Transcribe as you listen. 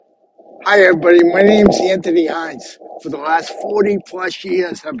Hi, everybody. My name's Anthony Hines. For the last 40 plus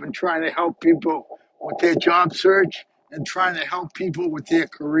years, I've been trying to help people with their job search and trying to help people with their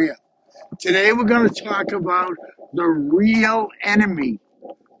career. Today, we're going to talk about the real enemy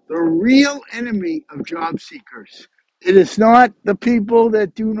of job seekers. It is not the people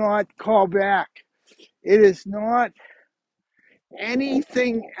that do not call back. It is not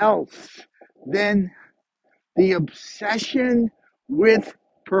anything else than the obsession with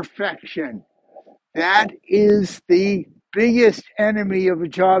perfection. That is the biggest enemy of a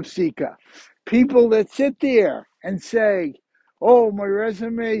job seeker. People that sit there and say, oh, my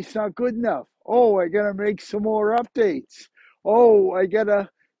resume is not good enough. Oh, I got to make some more updates. Oh, I got to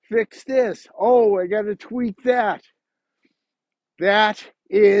fix this. Oh, I got to tweak that. That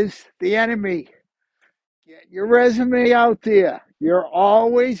is the enemy. Get your resume out there. You're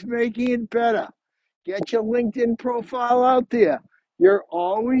always making it better. Get your LinkedIn profile out there. You're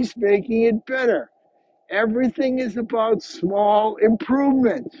always making it better. Everything is about small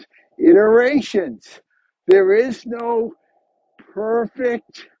improvements, iterations. There is no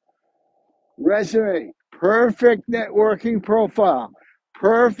perfect resume, perfect networking profile,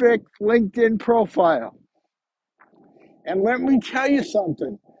 perfect LinkedIn profile. And let me tell you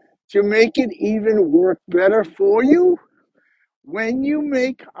something to make it even work better for you, when you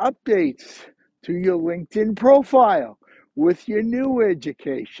make updates to your LinkedIn profile with your new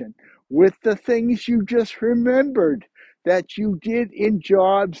education, with the things you just remembered that you did in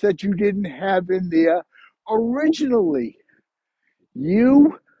jobs that you didn't have in there originally,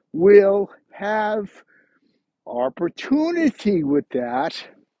 you will have opportunity with that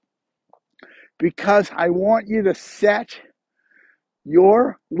because I want you to set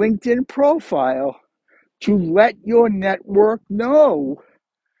your LinkedIn profile to let your network know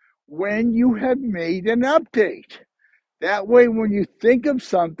when you have made an update. That way, when you think of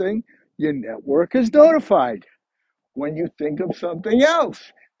something, your network is notified. When you think of something else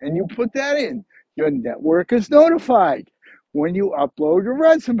and you put that in, your network is notified. When you upload your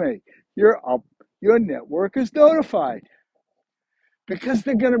resume, your network is notified because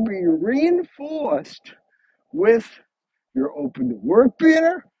they're going to be reinforced with your open to work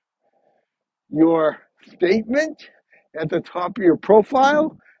banner, your statement at the top of your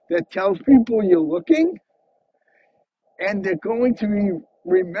profile that tells people you're looking, and they're going to be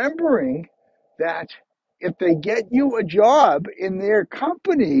remembering that if they get you a job in their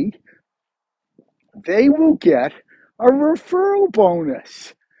company, they will get a referral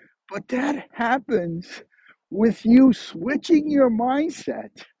bonus. But that happens with you switching your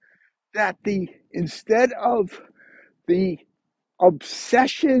mindset that the instead of the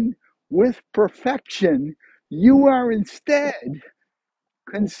obsession with perfection, you are instead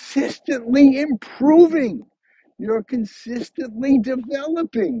consistently improving. You're consistently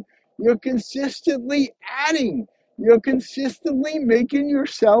developing. You're consistently adding. You're consistently making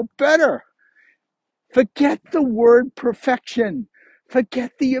yourself better. Forget the word perfection.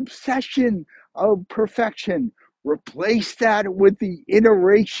 Forget the obsession of perfection. Replace that with the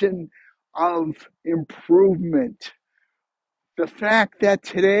iteration of improvement. The fact that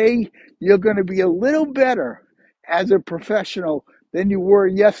today you're going to be a little better as a professional than you were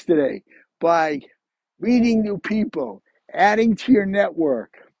yesterday by meeting new people, adding to your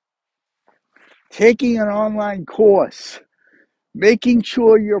network, taking an online course, making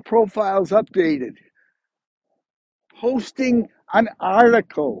sure your profile's updated, posting an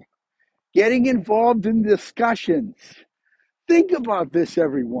article, getting involved in discussions. Think about this,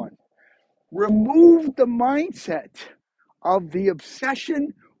 everyone. Remove the mindset of the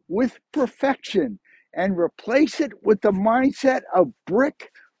obsession with perfection and replace it with the mindset of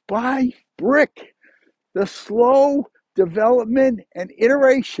brick by brick, the slow development and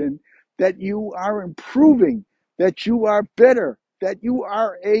iteration that you are improving, that you are better, that you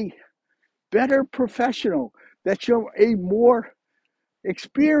are a better professional, that you're a more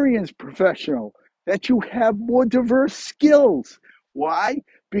experienced professional, that you have more diverse skills. Why?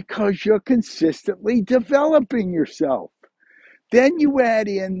 Because you're consistently developing yourself. Then you add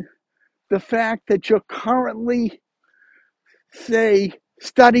in the fact that you're currently, say,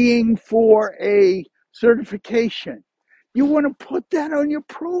 studying for a certification. You want to put that on your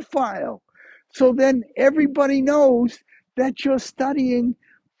profile. So then everybody knows that you're studying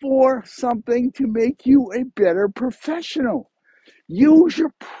for something to make you a better professional. Use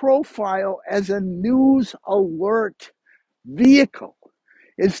your profile as a news alert vehicle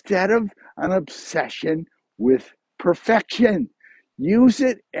instead of an obsession with perfection. Use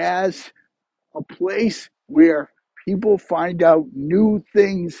it as a place where people find out new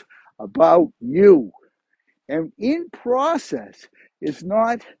things about you. And in process is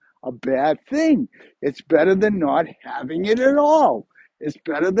not a bad thing. It's better than not having it at all. It's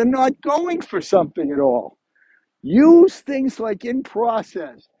better than not going for something at all. Use things like in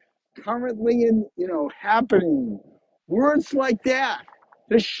process, currently happening, words like that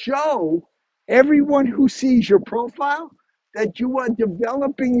to show everyone who sees your profile that you are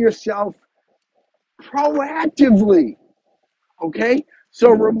developing yourself proactively. Okay?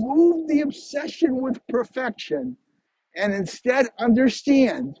 So remove the obsession with perfection and instead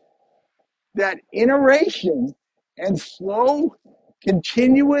understand that iteration and slow,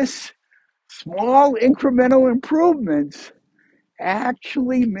 continuous, small incremental improvements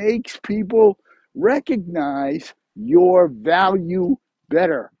actually makes people recognize your value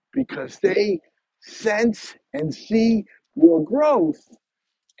better because they sense and see your growth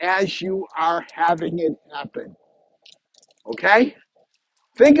as you are having it happen. Okay?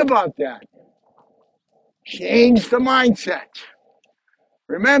 Think about that. Change the mindset.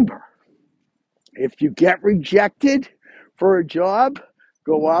 Remember, if you get rejected for a job,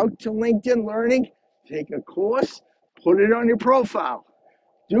 go out to LinkedIn Learning, take a course, put it on your profile.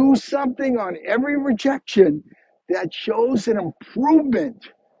 Do something on every rejection that shows an improvement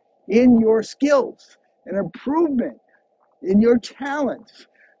in your skills, an improvement in your talents,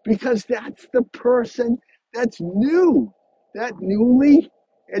 because that's the person that's new. That newly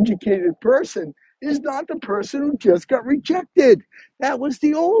educated person is not the person who just got rejected. That was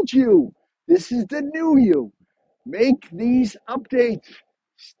the old you. This is the new you. Make these updates.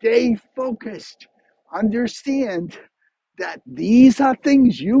 Stay focused. Understand that these are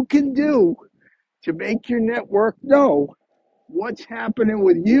things you can do to make your network know what's happening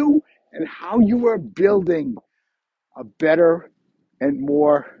with you and how you are building a better and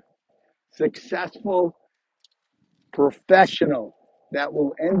more successful professional that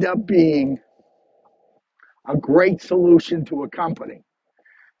will end up being a great solution to a company.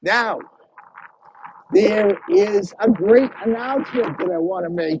 Now, there is a great announcement that I want to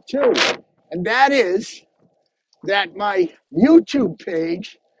make too, and that is that my YouTube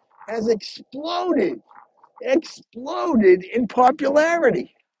page has exploded in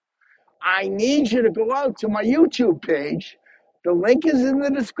popularity. I need you to go out to my YouTube page. The link is in the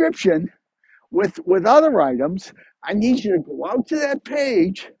description with other items. I need you to go out to that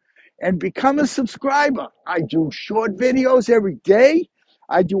page and become a subscriber. I do short videos every day.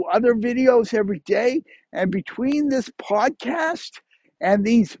 I do other videos every day. And between this podcast and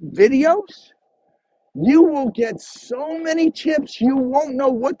these videos, you will get so many tips you won't know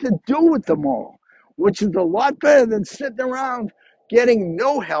what to do with them all, which is a lot better than sitting around getting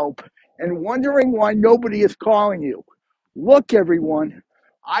no help and wondering why nobody is calling you. Look, everyone,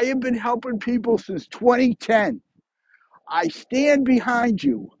 I have been helping people since 2010. I stand behind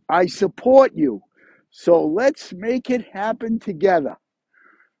you. I support you. So let's make it happen together.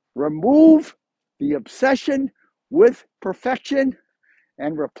 Remove the obsession with perfection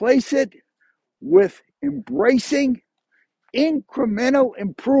and replace it with embracing incremental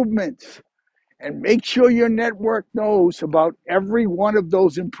improvements, and make sure your network knows about every one of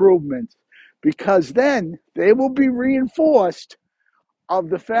those improvements, because then they will be reinforced of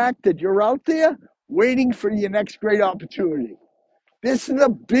the fact that you're out there waiting for your next great opportunity. This is a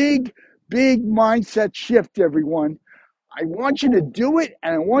big, big mindset shift, everyone. I want you to do it,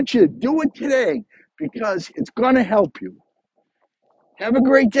 and I want you to do it today because it's going to help you. Have a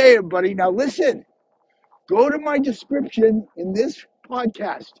great day, everybody. Now, listen, go to my description in this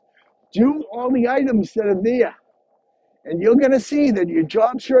podcast. Do all the items that are there, and you're going to see that your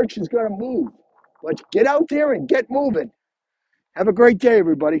job search is going to move. Let's get out there and get moving. Have a great day,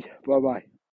 everybody. Bye-bye.